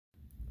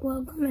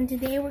Welcome, and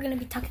today we're going to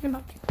be talking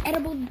about the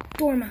edible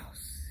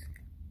dormouse.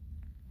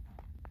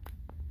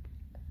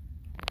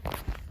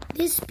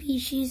 This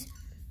species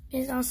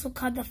is also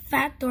called the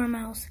fat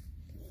dormouse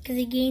because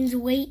it gains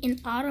weight in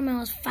autumn and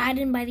was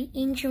fattened by the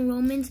ancient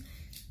Romans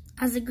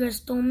as a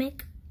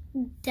gastronomic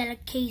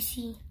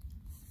delicacy.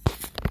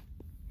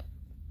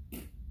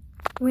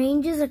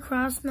 Ranges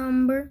across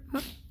much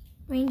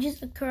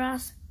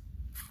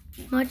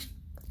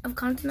of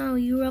continental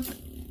Europe,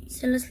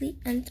 Sicily,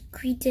 and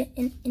Crete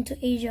into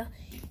Asia.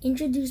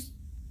 Introduced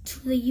to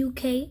the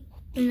UK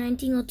in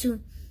 1902,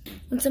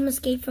 when some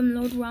escaped from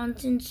Lord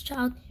Rawson's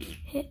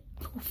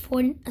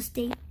Ford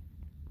estate.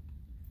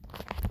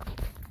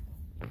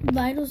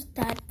 Vital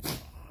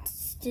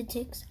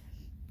statistics: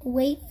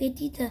 weight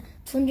 50 to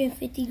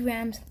 250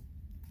 grams,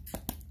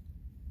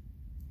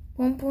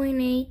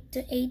 1.8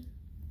 to 8.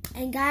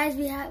 And guys,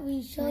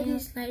 we showed you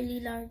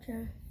slightly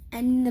larger.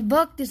 And in the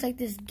book, there's like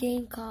this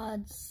game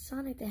called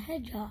Sonic the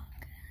Hedgehog.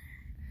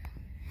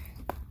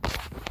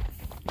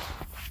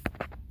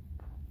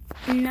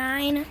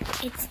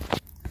 It's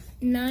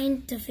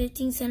 9 to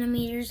 15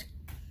 centimeters,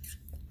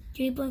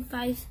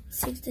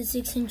 3.56 to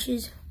 6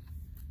 inches.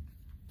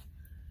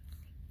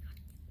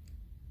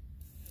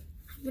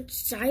 How much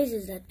size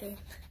is that thing?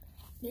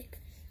 Big.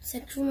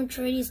 Sexual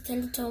maturity is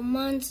 10 to 12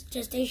 months.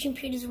 Gestation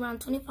period is around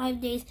 25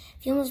 days.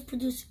 Females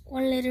produce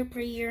 1 litter per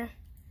year.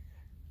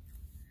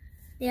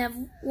 They have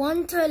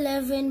 1 to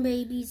 11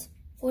 babies.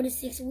 4 to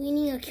 6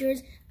 weaning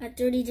occurs at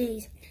 30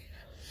 days.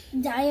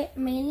 Diet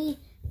mainly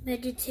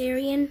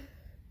vegetarian,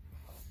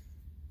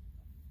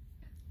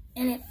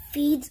 and it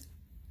feeds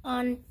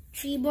on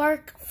tree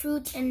bark,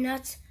 fruits, and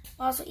nuts.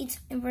 Also eats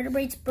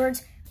invertebrates,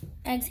 birds,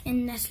 eggs,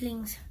 and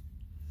nestlings.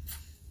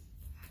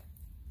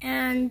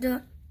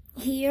 And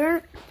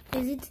here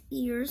is its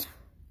ears.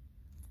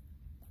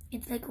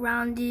 It's like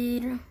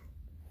rounded.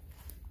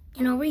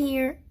 And over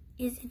here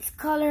is its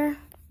color,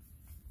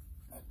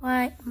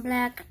 white and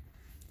black.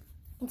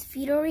 Its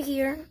feet over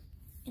here.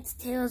 Its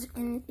tails,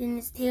 and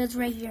its tails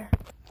right here.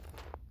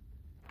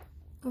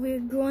 Over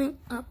here growing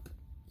up.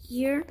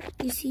 Here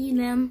you see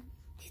them,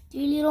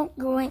 3 little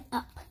growing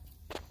up.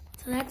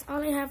 So that's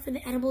all I have for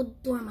the edible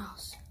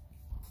dormouse.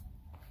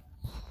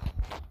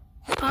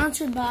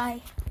 Sponsored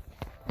by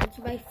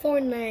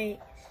Fortnite.